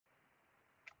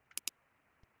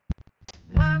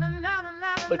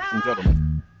Ladies and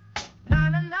gentlemen,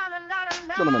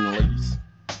 gentlemen and ladies,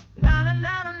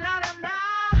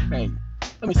 hey,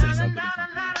 let me say something.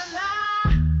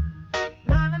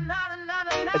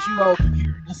 As you all can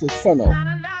hear, this is Sunno.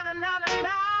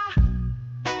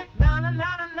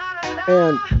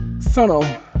 And Sunno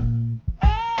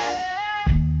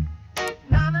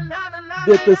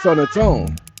did this on its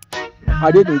own.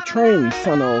 I didn't train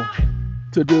Sunno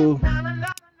to do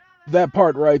that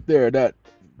part right there, that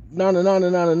na.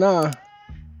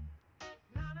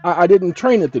 I didn't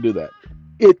train it to do that.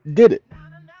 It did it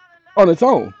on its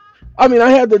own. I mean, I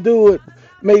had to do it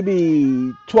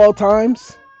maybe 12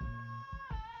 times,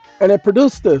 and it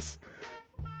produced this.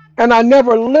 And I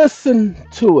never listened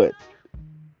to it.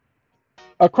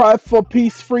 A cry for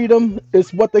peace, freedom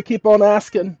is what they keep on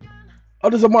asking.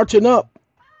 Others are marching up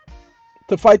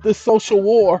to fight this social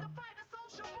war.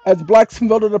 As blacks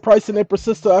voted the price and they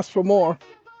persist to ask for more.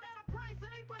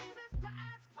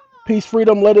 Peace,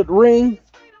 freedom, let it ring.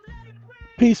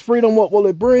 Peace, freedom, what will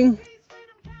it bring?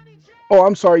 Oh,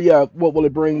 I'm sorry, yeah, what will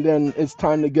it bring? Then it's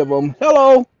time to give them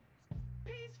hello.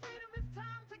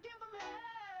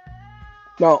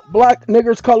 Now, black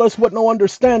niggers, colors with no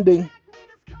understanding.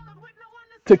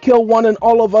 To kill one and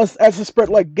all of us as it spread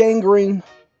like gangrene.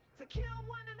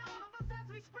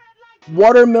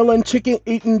 Watermelon chicken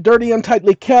eaten, dirty and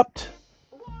tightly kept.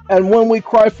 And when we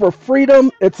cry for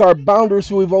freedom, it's our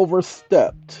boundaries we've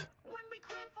overstepped.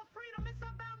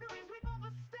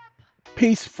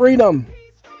 Peace, freedom.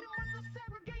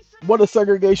 What does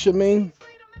segregation mean?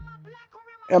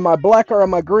 Am I black or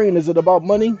am I green? Is it about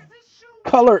money?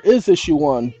 Color is issue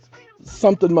one.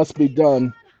 Something must be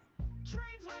done.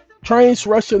 Trains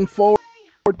rushing forward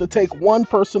to take one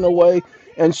person away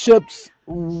and ships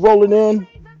rolling in.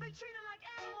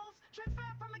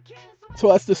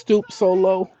 So as to stoop so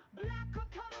low.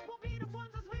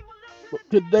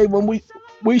 Today when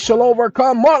we shall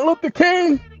overcome Martin Luther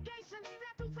King.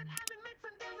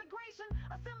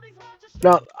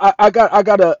 Now I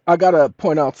gotta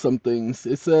point out some things.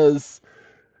 It says,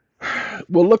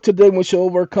 "Well, look today when we shall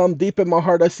overcome. Deep in my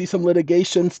heart, I see some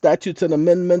litigation, statutes and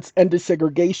amendments, and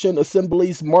desegregation,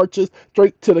 assemblies, marches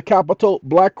straight to the Capitol.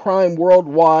 Black crime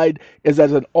worldwide is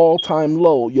at an all-time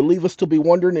low. You leave us to be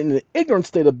wondering in an ignorant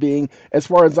state of being. As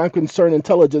far as I'm concerned,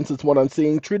 intelligence is what I'm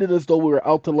seeing. Treated as though we were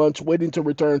out to lunch, waiting to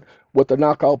return with a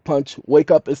knockout punch.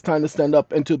 Wake up, it's time to stand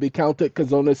up and to be counted,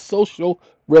 because on this social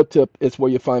red tip is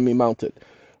where you find me mounted."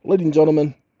 Ladies and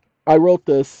gentlemen, I wrote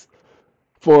this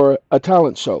for a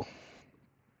talent show.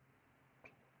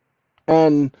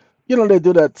 And, you know, they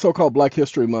do that so-called Black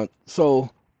History Month. So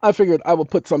I figured I would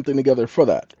put something together for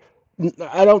that.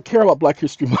 I don't care about Black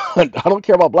History Month. I don't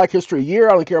care about Black History Year.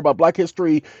 I don't care about Black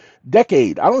History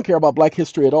Decade. I don't care about Black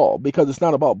history at all, because it's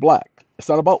not about black. It's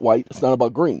not about white. It's not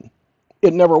about green.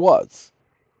 It never was.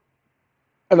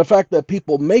 And the fact that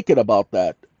people make it about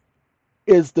that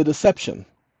is the deception.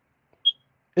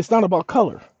 It's not about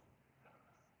color.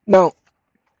 Now,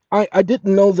 I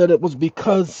didn't know that it was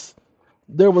because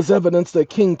there was evidence that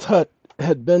King Tut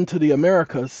had been to the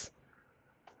Americas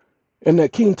and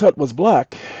that King Tut was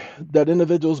black, that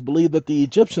individuals believed that the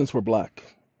Egyptians were black.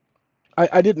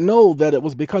 I didn't know that it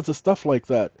was because of stuff like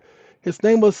that. His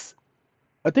name was,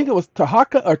 I think it was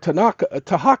Tahaka,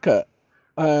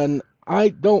 and I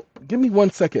don't, give me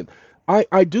 1 second.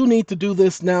 I do need to do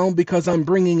this now because I'm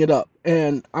bringing it up,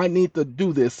 and I need to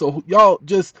do this. So y'all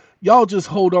just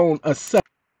hold on a sec.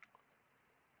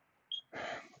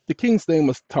 The king's name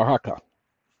was Tahaka.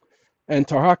 And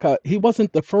Tahaka, he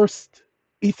wasn't the first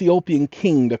Ethiopian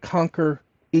king to conquer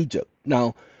Egypt.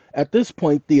 Now, at this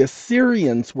point, the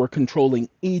Assyrians were controlling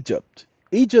Egypt.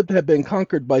 Egypt had been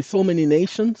conquered by so many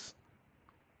nations.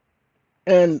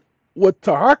 And what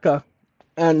Tahaka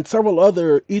and several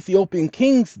other Ethiopian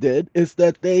kings did is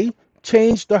that they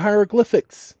changed the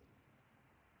hieroglyphics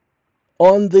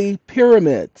on the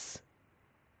pyramids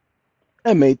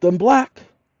and made them black.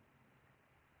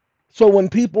 So when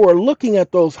people are looking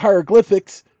at those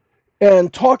hieroglyphics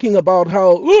and talking about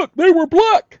how, look, they were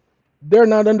black, they're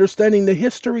not understanding the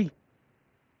history.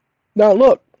 Now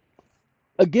look,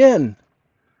 again,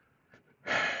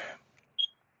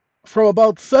 from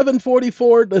about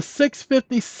 744 to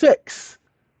 656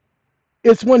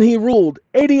 is when he ruled.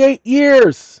 88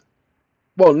 years.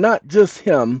 Well, not just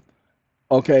him,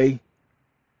 okay?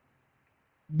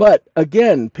 But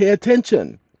again, pay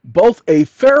attention. Both a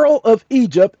pharaoh of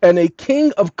Egypt and a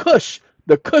king of Cush,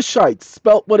 the Cushites,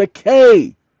 spelt with a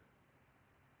K.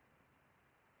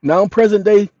 Now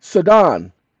present-day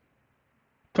Sudan.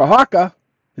 Tahaka,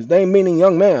 his name meaning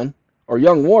young man or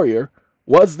young warrior,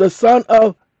 was the son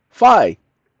of Phi,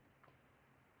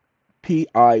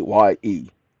 P-I-Y-E.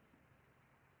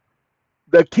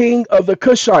 the king of the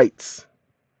Cushites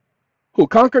who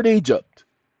conquered Egypt.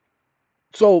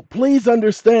 So please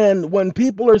understand, when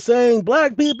people are saying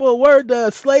black people were the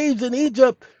slaves in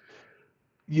Egypt,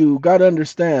 you got to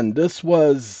understand this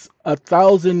was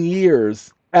 1,000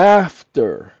 years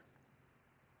after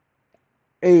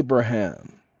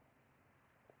Abraham,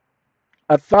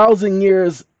 1,000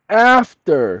 years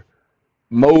after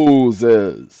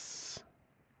Moses.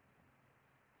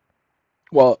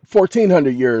 Well,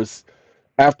 1,400 years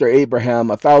after Abraham,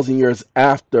 1,000 years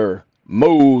after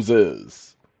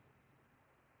Moses.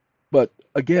 But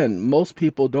again, most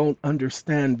people don't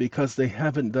understand because they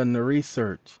haven't done the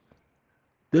research.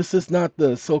 This is not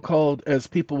the so-called, as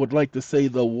people would like to say,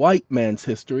 the white man's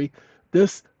history.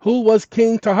 This, who was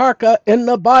King Taharka in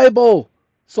the Bible?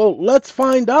 So let's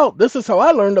find out. This is how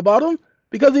I learned about him,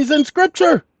 because he's in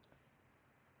Scripture.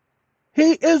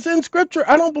 He is in Scripture.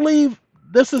 I don't believe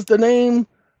this is the name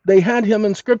they had him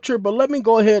in Scripture, but let me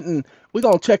go ahead and we're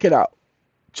going to check it out.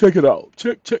 Check it out.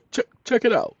 Check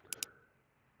it out.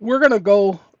 We're going to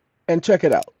go and check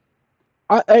it out.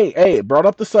 Hey, brought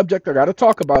up the subject. I got to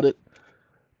talk about it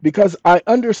because I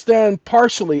understand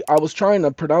partially. I was trying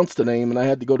to pronounce the name and I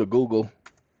had to go to Google.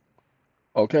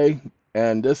 Okay.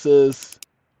 And this is,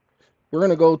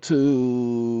 we'll go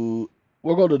to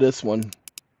this one.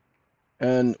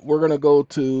 And we're going to go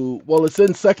to, well, it's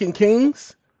in 2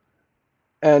 Kings.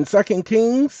 And 2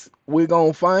 Kings, we're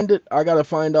going to find it. I got to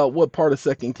find out what part of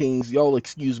 2 Kings. Y'all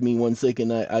excuse me 1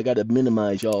 second. I got to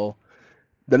minimize y'all.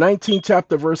 The 19th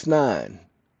chapter, verse 9.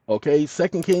 Okay, 2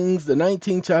 Kings, the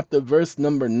 19th chapter, verse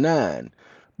number 9.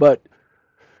 But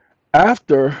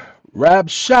after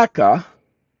Rabshakeh,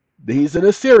 he's an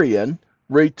Assyrian,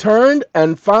 returned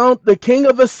and found the king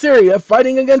of Assyria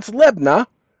fighting against Libnah,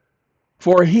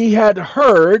 for he had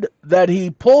heard that he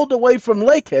pulled away from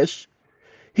Lachish.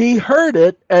 He heard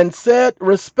it and said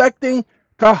respecting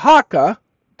Kahaka,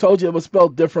 told you it was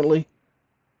spelled differently.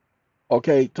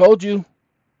 Okay, told you,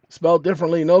 spelled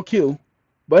differently, no Q.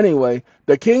 But anyway,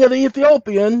 the king of the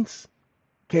Ethiopians,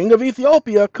 king of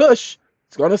Ethiopia, Cush,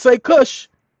 it's going to say Cush.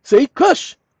 See,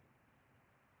 Cush,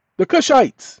 the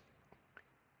Cushites.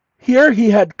 Here he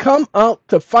had come out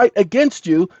to fight against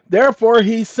you. Therefore,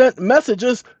 he sent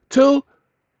messages to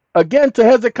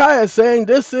Hezekiah, saying,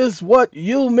 this is what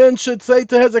you men should say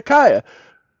to Hezekiah.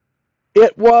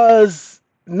 It was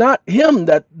not him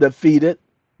that defeated,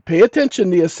 pay attention,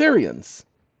 the Assyrians.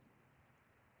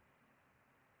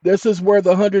 This is where the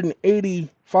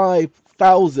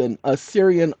 185,000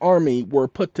 Assyrian army were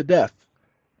put to death.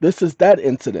 This is that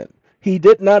incident. He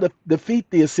did not defeat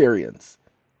the Assyrians.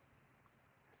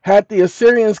 Had the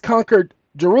Assyrians conquered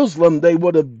Jerusalem, they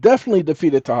would have definitely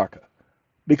defeated Taharka,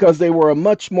 because they were a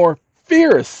much more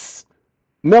fierce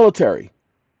military,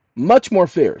 much more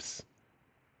fierce.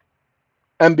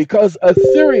 And because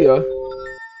Assyria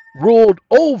ruled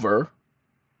over,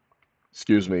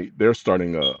 excuse me, they're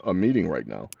starting a meeting right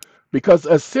now. Because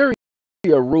Assyria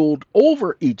ruled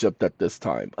over Egypt at this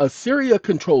time. Assyria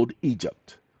controlled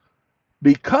Egypt.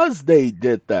 Because they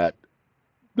did that,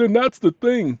 then that's the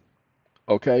thing.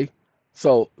 Okay?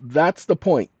 So that's the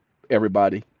point,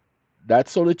 everybody.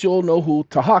 That's so that you'll know who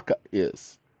Taharka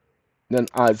is. Then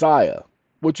Isaiah,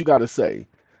 what you got to say?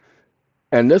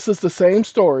 And this is the same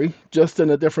story, just in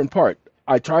a different part.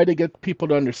 I try to get people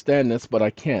to understand this, but I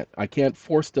can't. I can't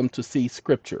force them to see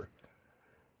Scripture.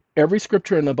 Every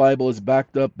Scripture in the Bible is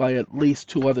backed up by at least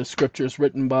 2 other Scriptures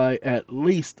written by at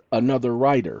least another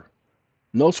writer.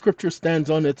 No Scripture stands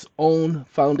on its own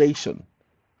foundation.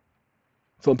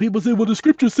 Some people say, well, the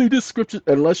Scriptures say this Scripture.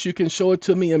 Unless you can show it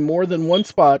to me in more than one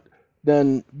spot,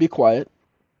 then be quiet.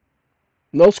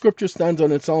 No Scripture stands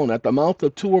on its own. At the mouth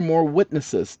of 2 or more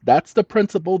witnesses, that's the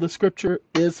principle the Scripture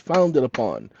is founded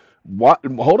upon. What?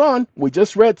 Hold on. We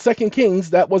just read 2 Kings.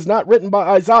 That was not written by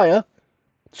Isaiah.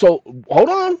 So hold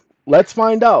on. Let's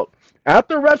find out.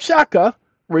 After Rabshakeh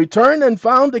returned and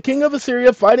found the king of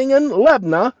Assyria fighting in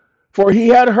Libnah, for he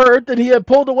had heard that he had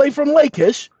pulled away from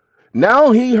Lachish.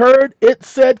 Now he heard it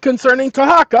said concerning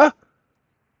Taharka,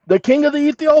 the king of the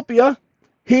Ethiopia,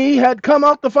 he had come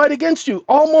out to fight against you.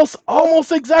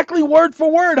 Almost exactly word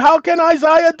for word. How can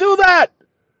Isaiah do that?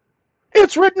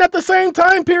 It's written at the same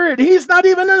time period. He's not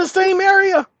even in the same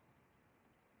area.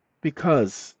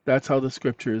 Because that's how the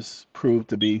Scriptures prove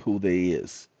to be who they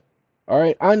is. All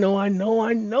right, I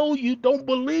know you don't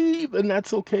believe, and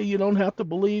that's okay. You don't have to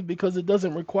believe because it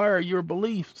doesn't require your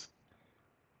beliefs.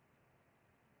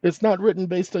 It's not written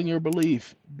based on your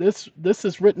belief. This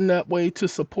is written that way to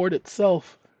support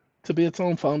itself, to be its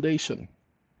own foundation.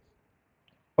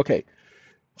 Okay,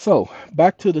 so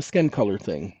back to the skin color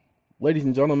thing. Ladies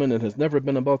and gentlemen, it has never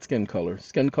been about skin color.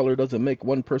 Skin color doesn't make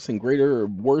one person greater or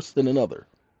worse than another.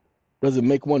 Doesn't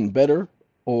make one better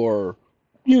or,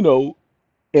 you know,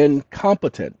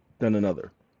 incompetent than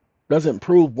another. Doesn't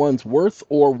prove one's worth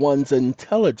or one's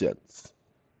intelligence.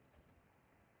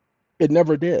 It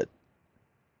never did.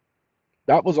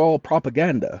 That was all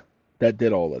propaganda that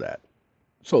did all of that.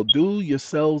 So do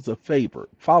yourselves a favor.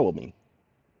 Follow me.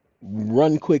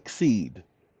 Run quick seed.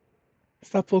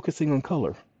 Stop focusing on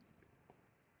color.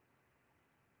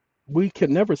 We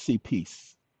can never see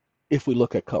peace if we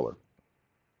look at color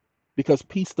because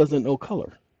peace doesn't know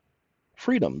color.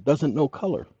 Freedom doesn't know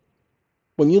color.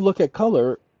 When you look at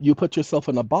color, you put yourself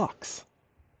in a box.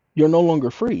 You're no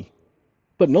longer free.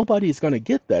 But nobody's going to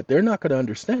get that. They're not going to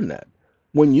understand that.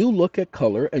 When you look at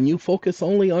color and you focus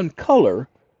only on color,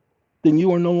 then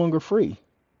you are no longer free.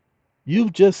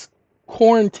 You've just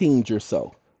quarantined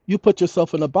yourself. You put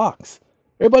yourself in a box.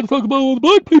 Everybody talk about, well,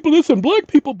 black people this and black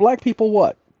people. Black people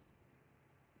what?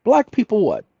 Black people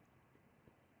what?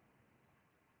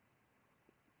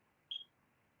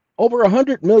 Over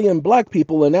 100 million black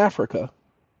people in Africa.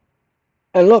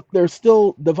 And look, they're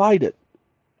still divided.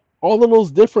 All of those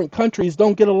different countries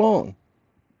don't get along.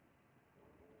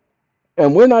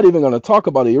 And we're not even going to talk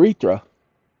about Eritrea,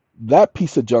 that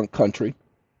piece of junk country,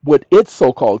 with its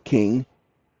so-called king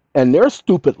and their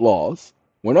stupid laws.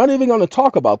 We're not even going to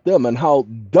talk about them and how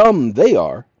dumb they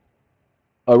are,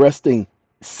 arresting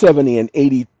 70 and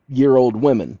 80-year-old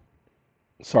women.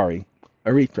 Sorry,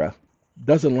 Eritrea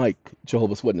doesn't like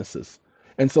Jehovah's Witnesses.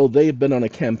 And so they've been on a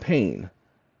campaign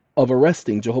of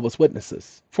arresting Jehovah's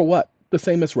Witnesses. For what? The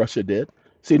same as Russia did.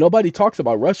 See, nobody talks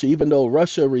about Russia, even though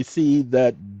Russia received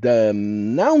that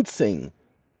denouncing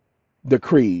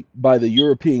decree by the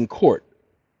European Court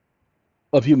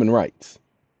of Human Rights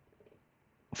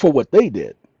for what they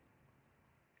did.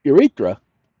 Eritrea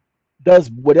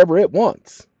does whatever it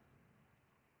wants.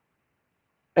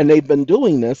 And they've been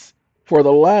doing this for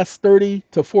the last 30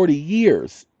 to 40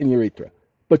 years in Eritrea.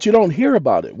 But you don't hear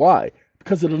about it. Why?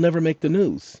 Because it'll never make the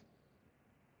news.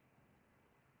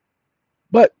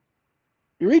 But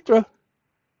Eritrea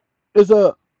is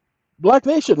a black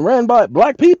nation ran by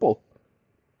black people.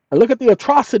 And look at the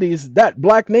atrocities that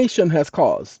black nation has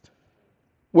caused.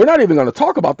 We're not even going to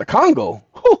talk about the Congo.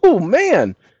 Oh,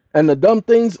 man. And the dumb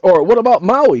things. Or what about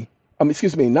Maui?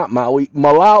 Excuse me, not Maui.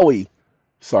 Malawi.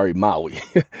 Sorry, Maui.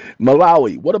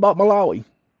 Malawi. What about Malawi?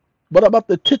 What about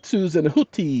the Tutsis and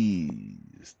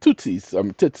Houthis?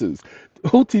 Tutsis.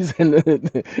 Houthis and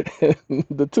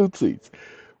the Tutsis.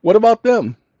 What about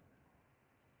them?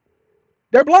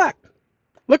 They're black.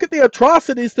 Look at the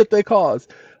atrocities that they cause.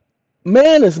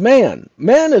 Man is man.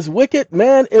 Man is wicked.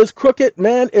 Man is crooked.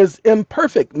 Man is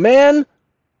imperfect. Man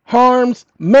harms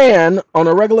man on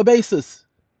a regular basis.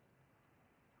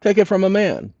 Take it from a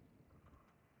man.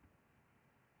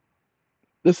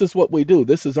 This is what we do.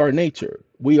 This is our nature.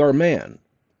 We are man.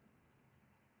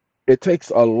 It takes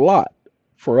a lot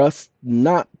for us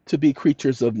not to be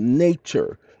creatures of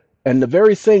nature. And the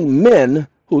very same men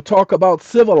who talk about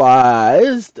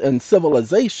civilized and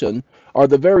civilization are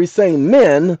the very same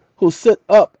men who sit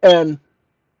up and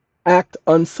act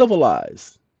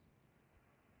uncivilized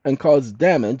and cause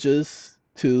damages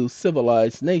to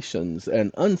civilized nations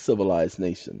and uncivilized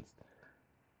nations.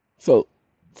 So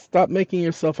stop making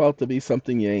yourself out to be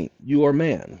something you ain't. You are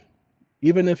man.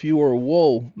 Even if you are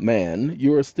woe man,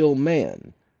 you are still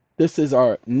man. This is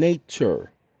our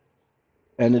nature.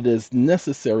 And it is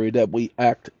necessary that we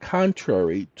act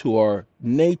contrary to our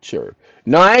nature.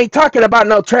 No, I ain't talking about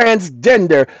no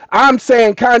transgender. I'm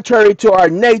saying contrary to our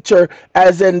nature,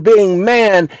 as in being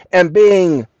man and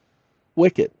being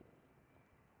wicked,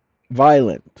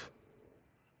 violent,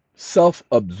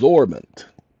 self-absorbent.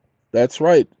 That's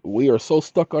right. We are so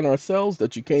stuck on ourselves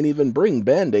that you can't even bring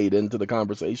Band-Aid into the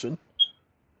conversation.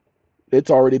 It's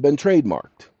already been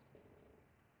trademarked.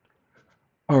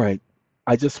 All right.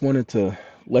 I just wanted to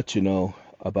let you know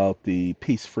about the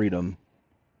Peace Freedom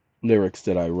lyrics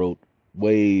that I wrote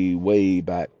way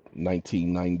back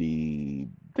 1990.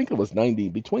 I think it was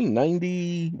between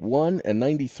 91 and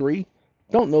 93.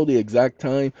 Don't know the exact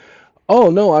time.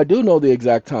 Oh no, I do know the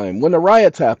exact time. When the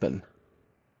riots happened.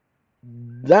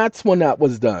 That's when that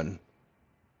was done.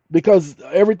 Because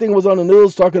everything was on the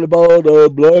news talking about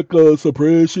black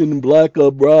suppression, black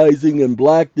uprising, and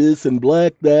black this and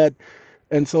black that.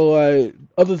 And so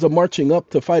others are marching up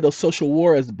to fight a social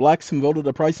war as blacks have voted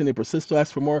the price and they persist to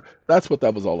ask for more. That's what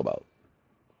that was all about.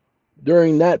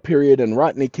 During that period and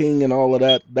Rodney King and all of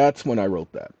that, that's when I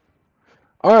wrote that.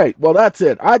 All right, well, that's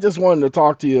it. I just wanted to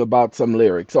talk to you about some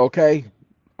lyrics, okay?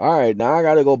 All right, now I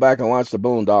got to go back and watch the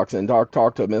Boondocks and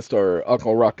talk to Mr.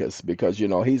 Uncle Ruckus because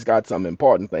he's got some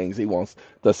important things he wants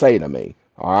to say to me.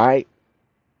 All right.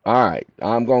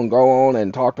 I'm gonna go on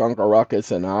and talk to Uncle Ruckus,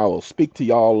 and I will speak to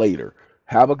y'all later.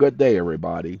 Have a good day,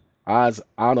 everybody. Eyes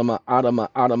out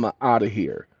of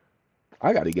here.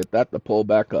 I got to get that to pull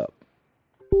back up.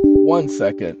 1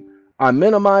 second. I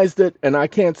minimized it, and I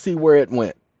can't see where it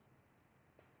went.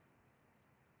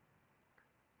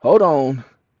 Hold on.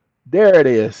 There it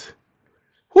is.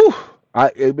 Whew.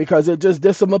 Because it just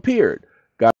disappeared.